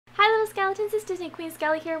Skeletons, it's Disney Queen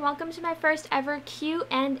Skelly here. Welcome to my first ever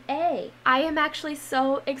Q&A. I am actually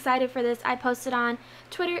so excited for this. I posted on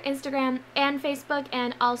Twitter, Instagram, and Facebook,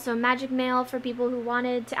 and also Magic Mail for people who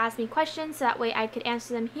wanted to ask me questions, so that way I could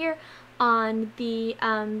answer them here on the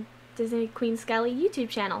Disney Queen Skelly YouTube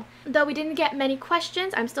channel. Though we didn't get many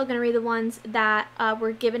questions, I'm still going to read the ones that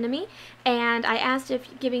were given to me, and I asked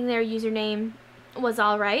if giving their username was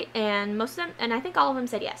alright, and most of them, and I think all of them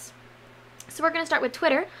said yes. So we're going to start with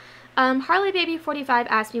Twitter. HarleyBaby45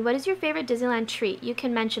 asked me, what is your favorite Disneyland treat? You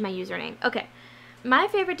can mention my username. Okay. My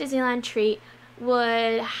favorite Disneyland treat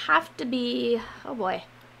would have to be, oh boy,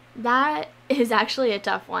 that is actually a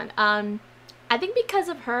tough one. I think because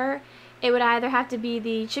of her, it would either have to be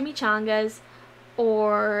the chimichangas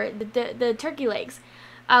or the turkey legs.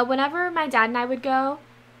 Whenever my dad and I would go,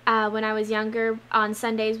 when I was younger, on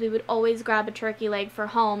Sundays, we would always grab a turkey leg for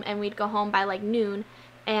home, and we'd go home by like noon.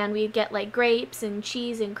 And we'd get like grapes and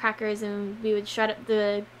cheese and crackers, and we would shred up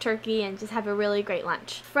the turkey and just have a really great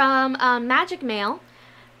lunch. From Magic Mail,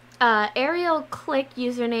 Ariel Click,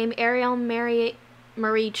 username Ariel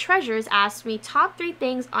Marie Treasures, asked me top 3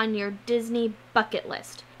 things on your Disney bucket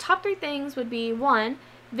list. Top 3 things would be 1,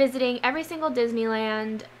 visiting every single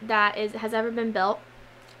Disneyland that has ever been built.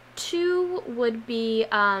 2 would be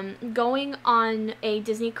going on a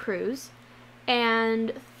Disney cruise.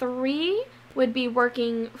 And 3 would be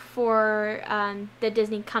working for the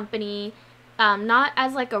Disney company, not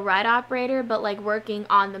as like a ride operator, but like working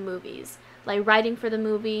on the movies, like writing for the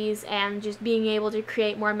movies and just being able to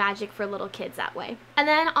create more magic for little kids that way. And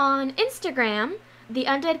then on Instagram, the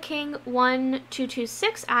Undead King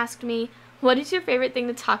 1226 asked me, what is your favorite thing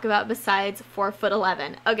to talk about besides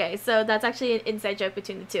 4'11"? Okay, so that's actually an inside joke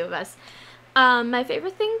between the two of us. My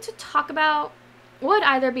favorite thing to talk about would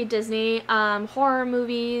either be Disney, horror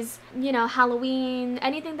movies, you know, Halloween,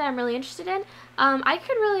 anything that I'm really interested in. I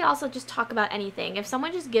could really also just talk about anything. If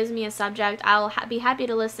someone just gives me a subject, I'll be happy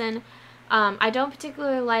to listen. I don't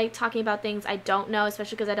particularly like talking about things I don't know,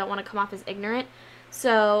 especially because I don't want to come off as ignorant.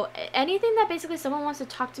 So anything that basically someone wants to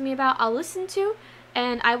talk to me about, I'll listen to,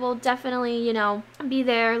 and I will definitely, you know, be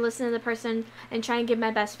there, listen to the person, and try and give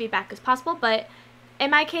my best feedback as possible. But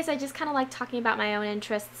in my case, I just kind of like talking about my own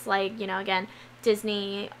interests, like, you know, again,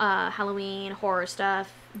 Disney, Halloween, horror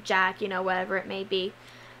stuff, Jack, you know, whatever it may be.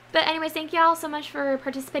 But anyways, thank you all so much for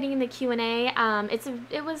participating in the Q&A.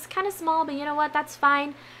 It was kind of small, but you know what? That's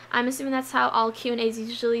fine. I'm assuming that's how all Q&As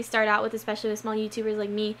usually start out with, especially with small YouTubers like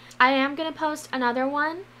me. I am going to post another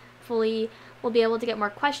one. Hopefully, we'll be able to get more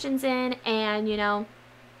questions in, and, you know,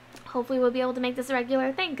 hopefully we'll be able to make this a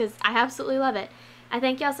regular thing, because I absolutely love it. I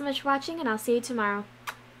thank you all so much for watching, and I'll see you tomorrow.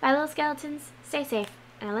 Bye, little skeletons. Stay safe,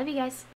 and I love you guys.